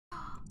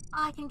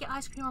I can get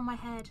ice cream on my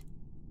head.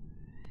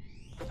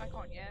 I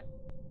can't yet.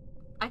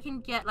 I can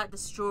get like the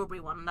strawberry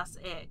one, and that's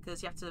it,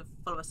 because you have to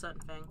follow a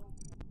certain thing.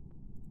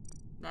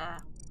 There.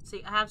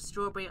 See, I have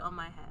strawberry on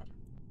my head.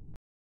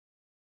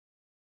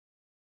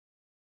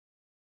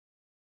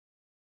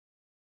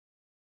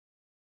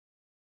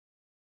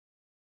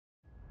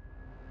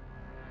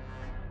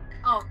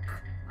 Oh,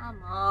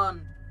 come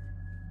on.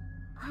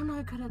 I'm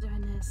not good at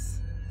doing this.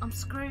 I'm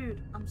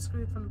screwed. I'm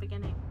screwed from the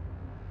beginning.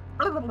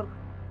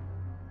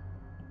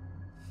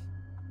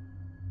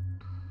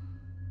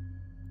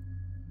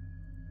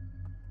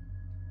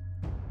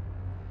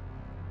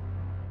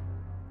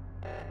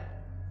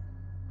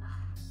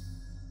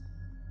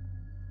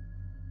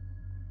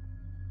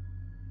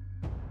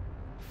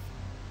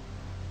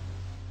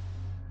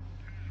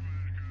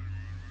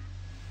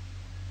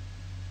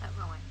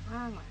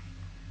 Wrong way.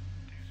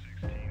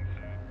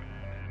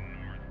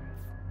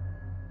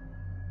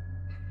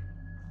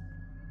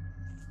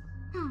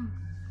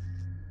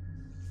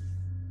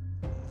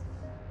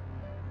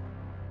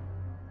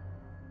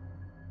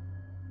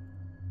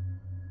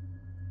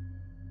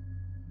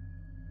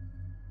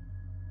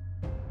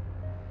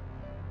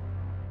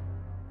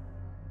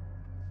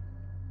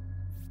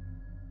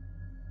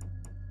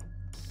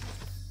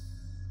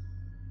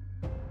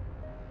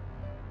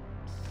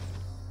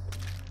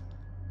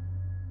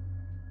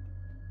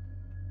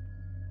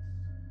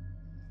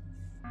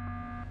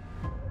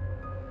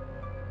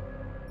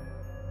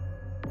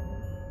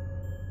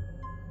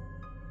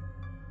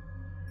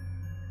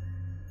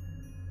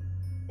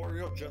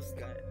 Oreo just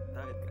died,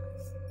 guys.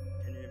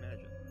 Can you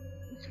imagine?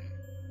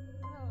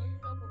 Oh,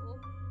 double.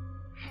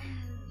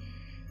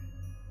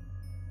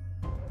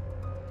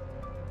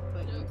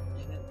 But you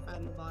didn't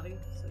find the body,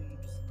 so you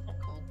just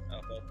called.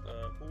 But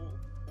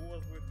who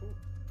was with who?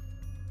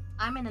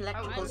 I'm in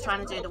electrical I'm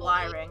trying to do the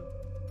wiring.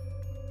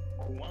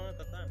 One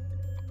at a time.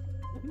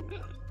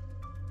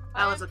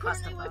 That was a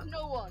currently clusterfuck. with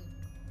no one.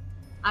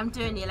 I'm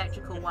doing the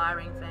electrical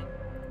wiring thing.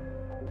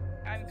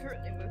 I'm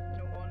currently with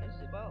no one as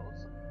well.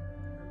 So.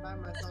 I'm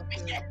by myself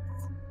too.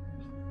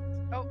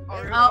 Oh,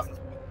 Oh.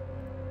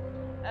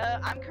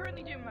 I'm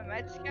currently doing my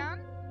med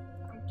scan.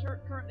 I'm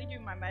currently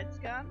doing my med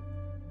scan.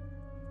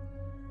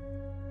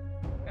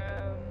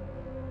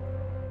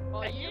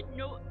 Well, I did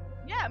know.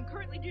 Yeah, I'm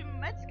currently doing my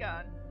med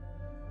scan.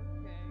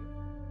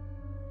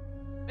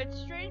 Okay. It's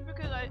strange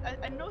because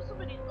I know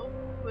somebody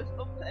was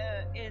up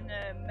in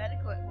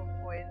medical at one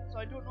point, so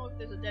I don't know if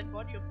there's a dead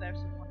body up there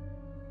somewhere.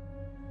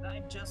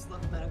 I just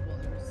left medical.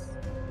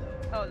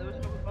 Oh, there was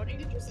another body?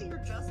 Did you say you're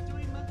just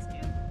doing med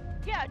scan?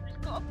 Yeah, I just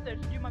got up there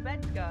to do my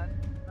med scan.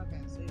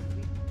 Okay, so you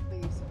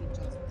basically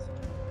just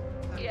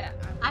Yeah.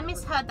 I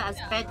misheard that as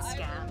Yeah, bed I was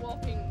scan.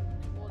 walking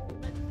towards the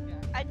med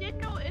scan. I did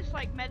notice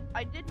like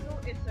I did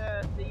notice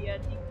the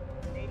decontamination.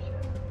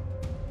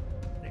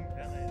 I think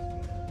Vana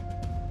is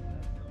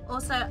good.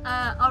 Also,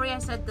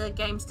 Oreo said the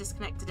game's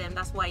disconnected him.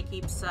 That's why he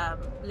keeps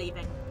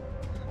leaving.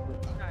 Oh,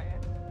 yeah.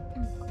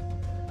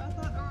 I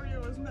thought Oreo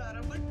was mad.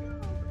 I'm like, oh,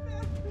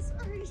 man,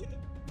 sorry.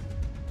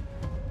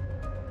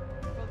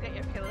 We'll get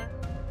your killer.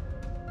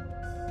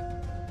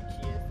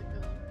 She is the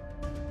killer.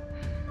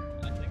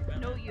 I think Vana.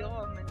 No,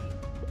 you're Mini.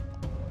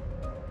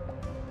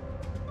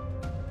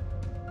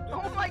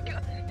 Oh my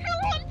god! Who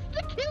wants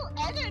to kill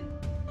Enen?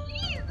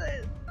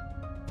 Jesus!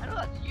 I know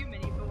that's you,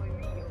 Mini, but with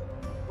me, you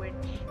witch.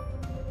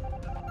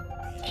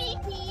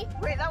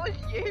 Wait, that was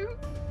you?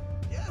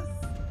 Yes.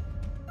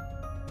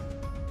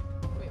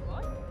 Wait,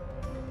 what?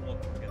 We'll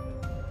forget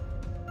this.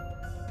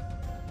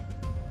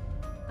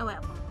 Oh wait,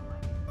 I'm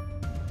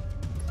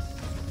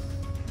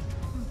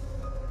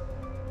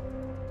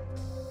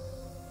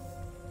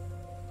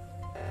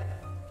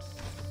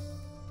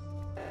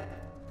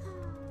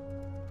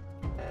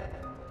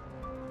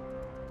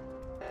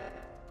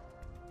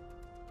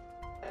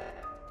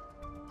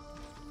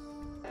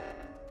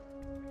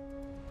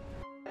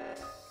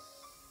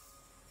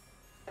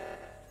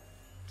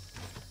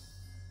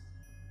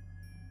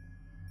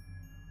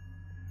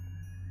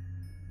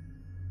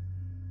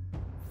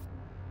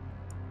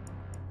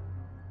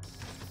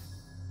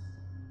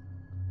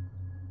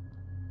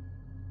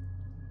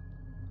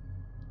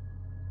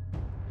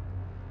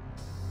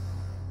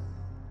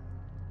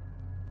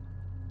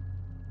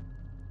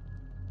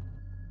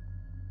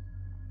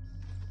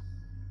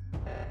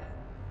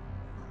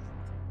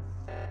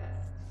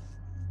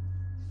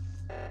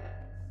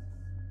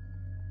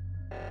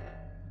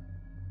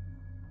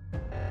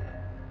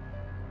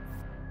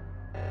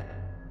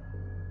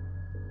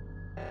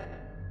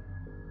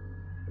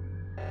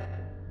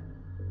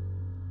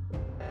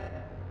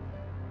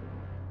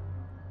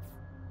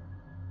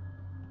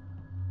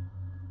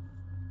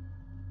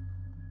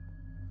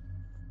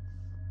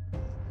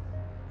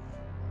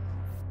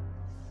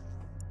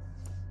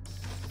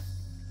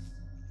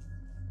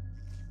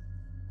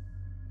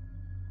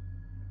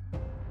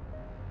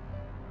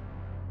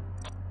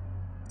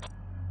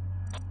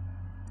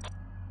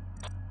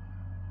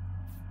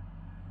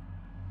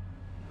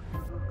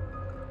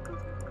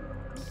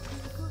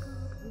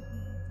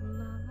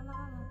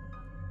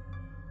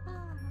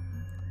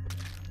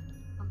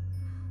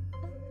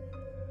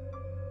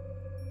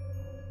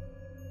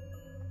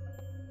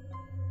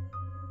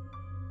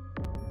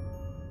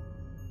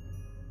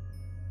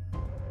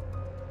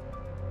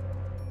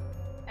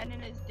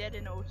Enen is dead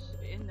in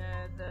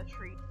the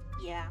tree.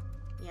 Yeah.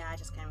 Yeah, I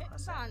just came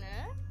across it.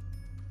 Vana,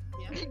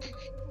 Yeah.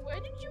 where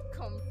did you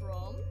come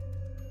from?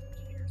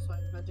 Here, so I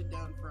vented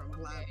down from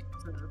lab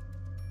to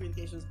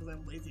communications because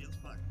I'm lazy as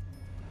fuck.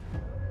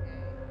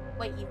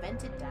 Wait, you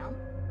vented down?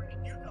 Where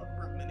did you come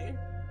from, Minnie?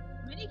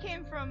 Minnie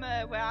came from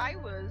where I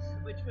was,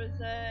 which was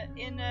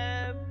in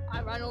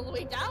I ran all the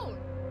way down.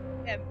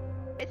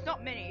 it's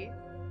not Minnie.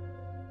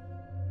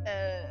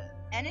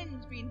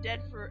 Enen's been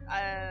dead for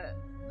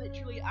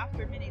literally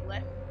after Minnie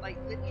left, like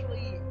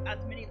literally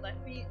as Minnie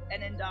left me,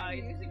 Enen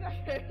died. You think I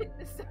heard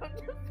the sound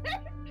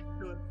effect?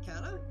 With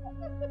Kata?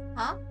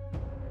 Huh?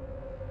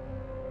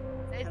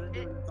 It- Kata it-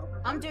 doing the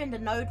self-report? I'm doing the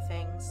node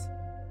things.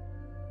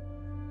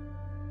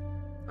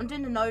 I'm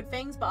doing the node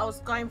things, but I was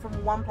going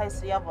from one place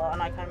to the other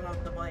and I came up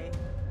with the body.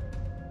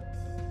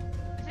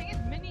 The thing is,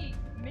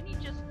 Minnie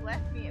just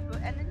left me,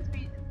 but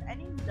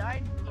Enen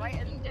died right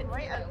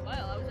as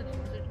Well, I was in a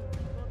position with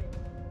his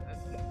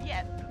body.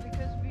 yeah,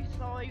 because we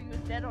saw he was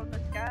dead on the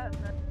scan,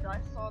 and I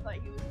saw that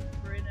he was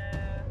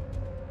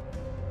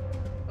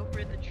over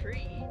in the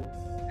tree,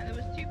 and there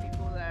was 2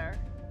 people there.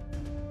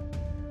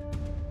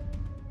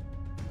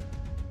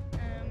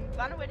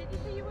 Vana, where did you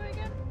say you were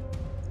again?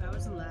 I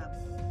was in lab.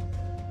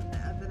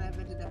 And then I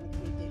vented down to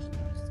communications.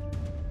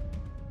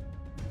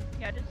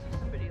 Yeah, I did see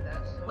somebody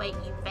there. So. Wait,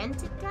 you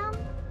vented down?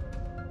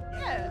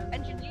 Yeah,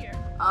 engineer.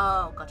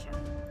 Oh, gotcha.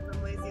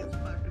 I'm lazy as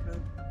fuck about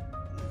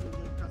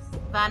easily across.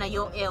 Vanna,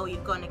 you're ill.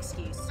 You've got an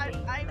excuse to be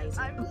lazy.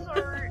 I'm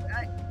sorry.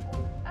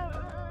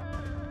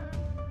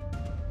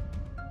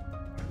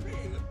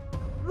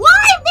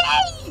 Why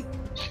me?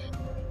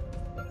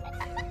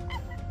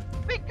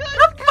 Because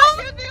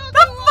The you're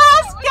the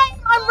first game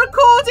I'm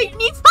recording,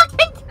 and you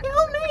fucking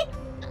kill me.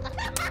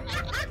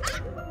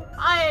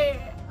 I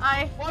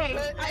hate.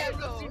 I have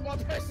not seen one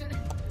person. You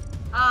were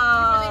the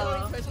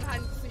Oh. only person I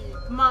hadn't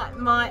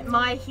seen.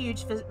 My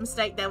huge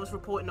mistake there was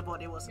reporting the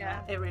body, wasn't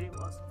Yeah. it? It really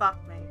was. Fuck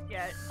me.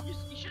 Yeah,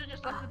 you should have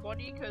just left the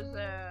body because